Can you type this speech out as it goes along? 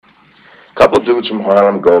Couple dudes from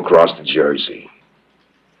Harlem go across to Jersey.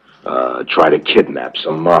 Try to kidnap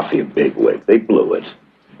some mafia bigwig. They blew it.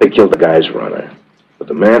 They killed the guy's runner. But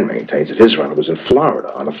the man maintains that his runner was in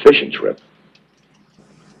Florida on a fishing trip.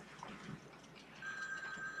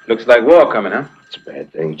 Looks like war coming, huh? It's a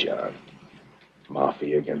bad thing, John.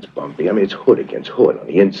 Mafia against Bumpy. I mean, it's hood against hood on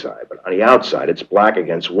the inside, but on the outside, it's black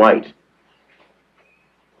against white.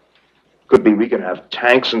 Could be we can have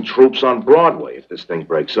tanks and troops on Broadway if this thing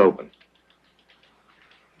breaks open.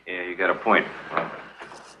 Yeah, you got a point. Well,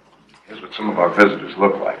 here's what some of our visitors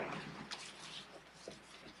look like.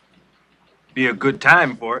 Be a good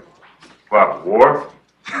time for it. What, war?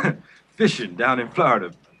 Fishing down in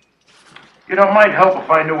Florida. You know, it might help if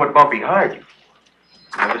I knew what Bumpy hired you.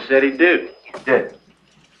 Never said he did. He did.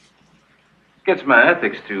 Gets my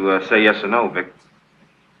ethics to say yes or no, Vic.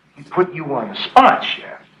 He put you on the spot,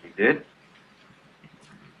 Chef. He did.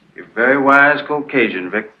 You're very wise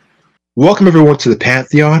Caucasian, Vic. Welcome, everyone, to the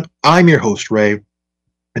Pantheon. I'm your host, Ray.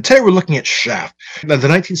 And today we're looking at Shaft, the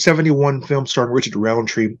 1971 film starring Richard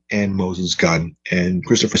Roundtree and Moses Gunn and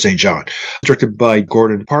Christopher St. John. Directed by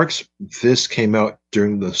Gordon Parks, this came out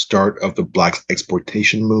during the start of the Black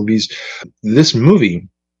exploitation movies. This movie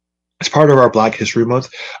is part of our Black History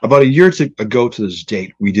Month. About a year ago to this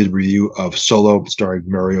date, we did a review of Solo starring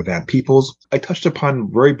Mario Van Peebles. I touched upon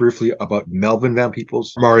very briefly about Melvin Van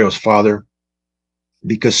Peebles, Mario's father,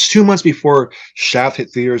 because 2 months before Shaft hit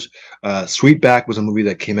theaters, Sweetback was a movie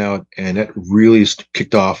that came out, and it really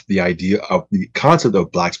kicked off the idea of the concept of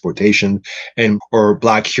Blaxploitation or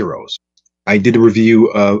Black heroes. I did a review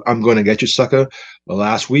of I'm Gonna Get You, Sucker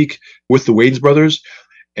last week with the Wayans brothers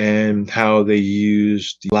and how they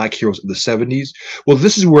used the Black heroes of the 70s. Well,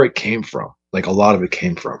 this is where it came from. Like, a lot of it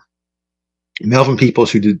came from. Melvin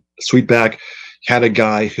Peebles, who did Sweetback, had a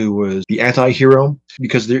guy who was the anti-hero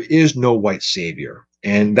because there is no white savior.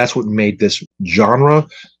 And that's what made this genre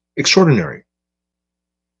extraordinary.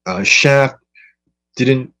 Shaft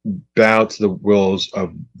didn't bow to the wills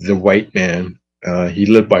of the white man. He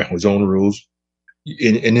lived by his own rules.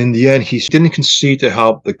 And in the end, he didn't concede to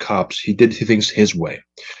help the cops. He did things his way.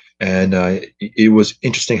 And it was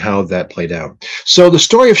interesting how that played out. So the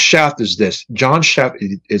story of Shaft is this. John Shaft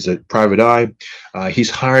is a private eye.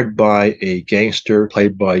 He's hired by a gangster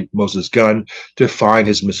played by Moses Gunn to find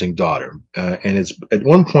his missing daughter. And it's at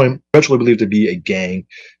one point eventually believed to be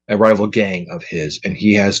a rival gang of his. And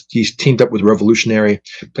he's teamed up with Revolutionary,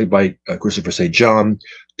 played by Christopher St. John,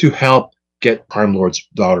 to help get Crime Lord's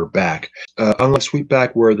daughter back. Unlike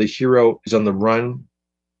Sweetback, where the hero is on the run,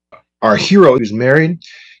 our hero is married,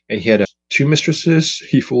 and he had 2 mistresses.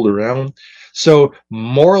 He fooled around. So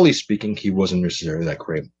morally speaking, he wasn't necessarily that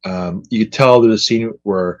great. You could tell there's a scene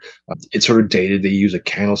where it's sort of dated. They use a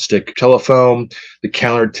candlestick telephone. The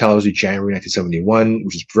calendar tells you January 1971,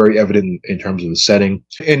 which is very evident in terms of the setting.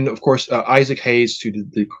 And of course, Isaac Hayes, who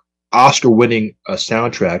did the Oscar-winning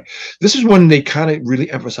soundtrack. This is when they kind of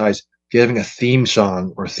really emphasize giving a theme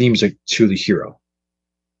song or themes to the hero.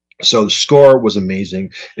 So the score was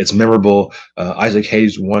amazing. It's memorable. Isaac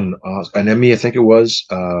Hayes won an Emmy, I think it was,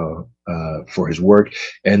 for his work,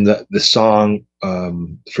 and the song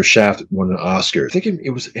for Shaft won an Oscar. I think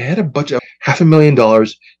it had a budget of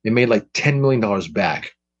 $500,000. It made like $10 million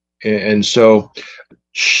back, and so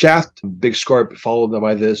Shaft, big score, followed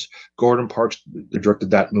by this. Gordon Parks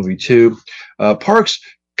directed that movie too. Parks,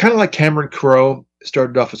 kind of like Cameron Crowe,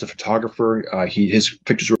 started off as a photographer. His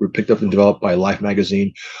pictures were picked up and developed by Life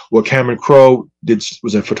magazine. What Cameron Crowe did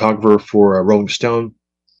was a photographer for Rolling Stone.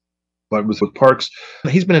 But with Parks,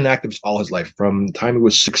 he's been an activist all his life. From the time he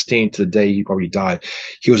was 16 to the day he probably died,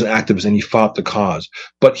 he was an activist and he fought the cause.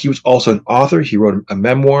 But he was also an author. He wrote a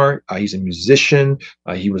memoir. He's a musician.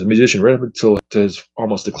 He was a musician right up until his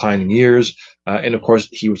almost declining years. And of course,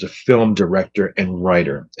 he was a film director and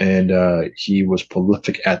writer, and he was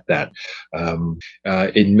prolific at that.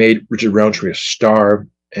 It made Richard Roundtree a star,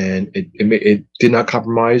 and it did not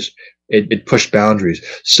compromise. It pushed boundaries.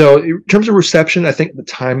 So in terms of reception, I think at the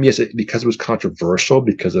time, yes, because it was controversial,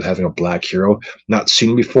 because of having a Black hero not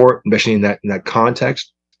seen before, especially in that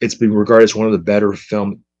context, it's been regarded as one of the better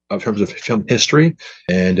film in terms of film history.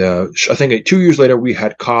 And I think 2 years later, we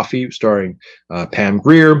had Coffee, starring Pam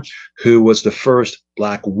Grier, who was the first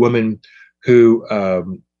Black woman who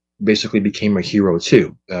basically became a hero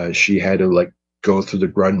too. She had to go through the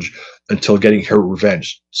grunge until getting her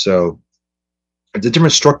revenge. So it's a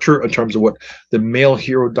different structure in terms of what the male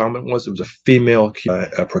hero dominant was. It was a female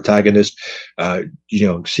protagonist,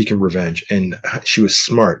 seeking revenge, and she was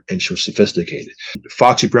smart and she was sophisticated.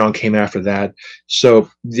 Foxy Brown came after that. So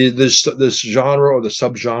this genre or the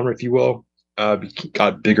subgenre, if you will,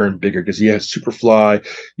 got bigger and bigger because you had Superfly,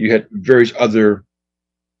 you had various other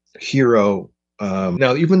hero.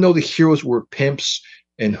 Now, even though the heroes were pimps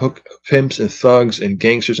and thugs and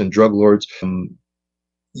gangsters and drug lords,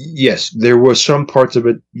 yes, there was some parts of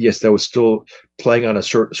it, yes, that was still playing on a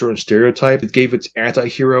certain stereotype. It gave its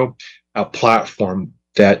anti-hero a platform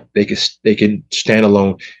that they can stand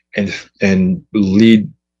alone and lead.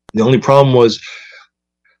 The only problem was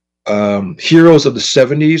heroes of the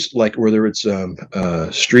 70s, like whether it's Mean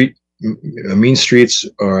Streets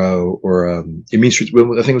or Mean Streets.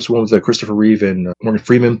 I think it was one with Christopher Reeve and Morgan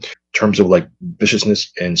Freeman. In terms of like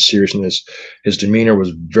viciousness and seriousness, his demeanor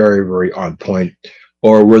was very, very on point.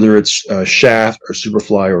 Or whether it's Shaft or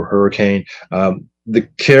Superfly or Hurricane, the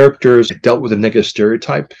characters dealt with a negative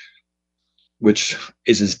stereotype, which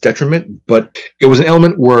is his detriment. But it was an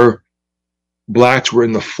element where blacks were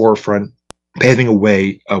in the forefront, paving a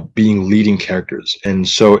way of being leading characters. And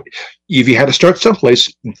so if you had to start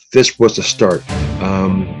someplace, this was the start,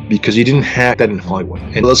 because you didn't have that in Hollywood.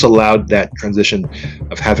 And this allowed that transition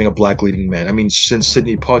of having a black leading man. I mean, since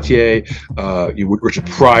Sidney Poitier, Richard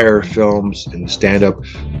Pryor films and stand-up,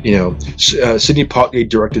 Sidney Poitier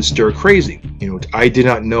directed Stir Crazy. I did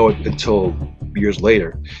not know it until years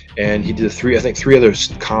later, and he did three other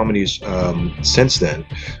comedies since then,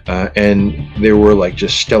 and they were like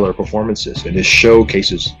just stellar performances. And his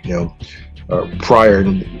showcases,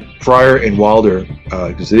 Pryor and Wilder,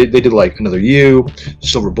 because they did like Another You,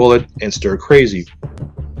 Silver Bullet, and Stir Crazy.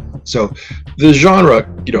 So the genre,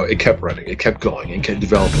 it kept running, it kept going, it kept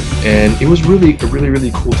developing, and it was really a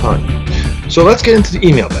really cool time. So let's get into the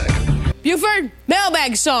email bag. Buford,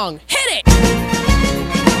 mailbag song, hit it!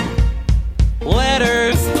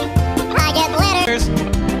 Letters. I get letters.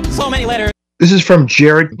 So many letters. This is from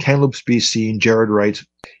Jared in Kamloops, BC, and Jared writes,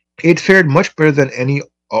 "It fared much better than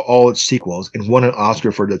all its sequels and won an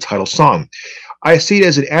Oscar for the title song. I see it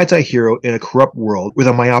as an anti-hero in a corrupt world with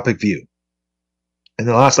a myopic view." And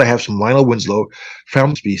the last I have from Lionel Winslow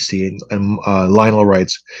from BC, and Lionel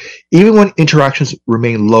writes, "Even when interactions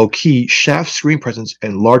remain low-key, Shaft's screen presence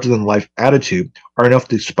and larger-than-life attitude are enough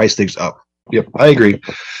to spice things up." Yep, I agree.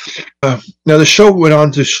 Now, the show went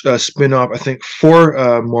on to spin off, I think,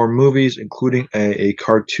 4 more movies, including a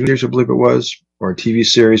cartoon series, I believe it was, or a TV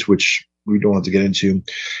series, which we don't want to get into,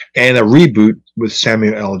 and a reboot with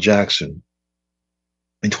Samuel L. Jackson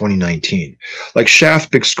in 2019. Like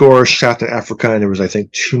Shaft, Big Score, Shaft in Africa, and there was, I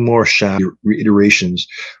think, 2 more Shaft reiterations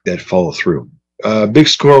that follow through. Big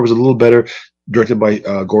Score was a little better, directed by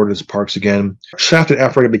Gordon Parks again. Shaft in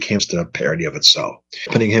Africa became just a parody of itself,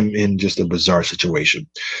 putting him in just a bizarre situation,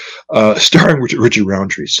 starring Richard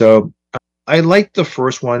Roundtree. So I liked the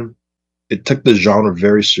first one. It took the genre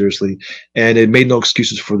very seriously, and it made no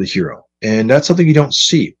excuses for the hero. And that's something you don't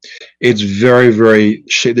see. It's very, very,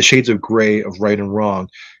 the shades of gray of right and wrong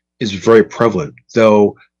is very prevalent.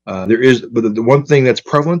 Though but the one thing that's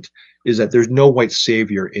prevalent is that there's no white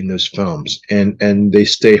savior in those films, and they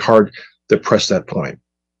stay hard to press that point.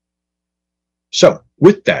 So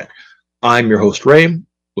with that, I'm your host, Ray.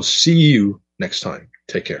 We'll see you next time.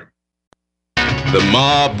 Take care. The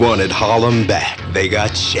mob wanted Harlem back. They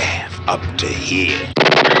got Shaft up to here.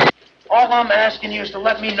 All I'm asking you is to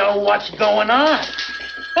let me know what's going on.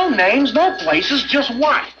 No names, no places, just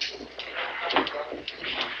what?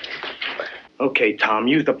 Okay, Tom,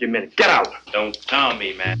 used up your minute. Get out. Don't tell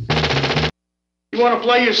me, man. You want to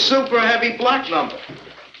play your super heavy black number?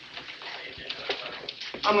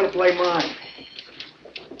 I'm going to play mine.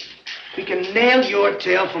 We can nail your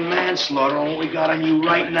tail for manslaughter on what we got on you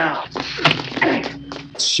right now.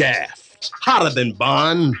 Shaft. Hotter than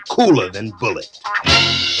Bond, cooler than Bullet.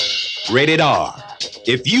 Rated R.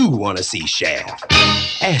 If you want to see Shaft,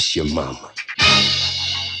 ask your mama.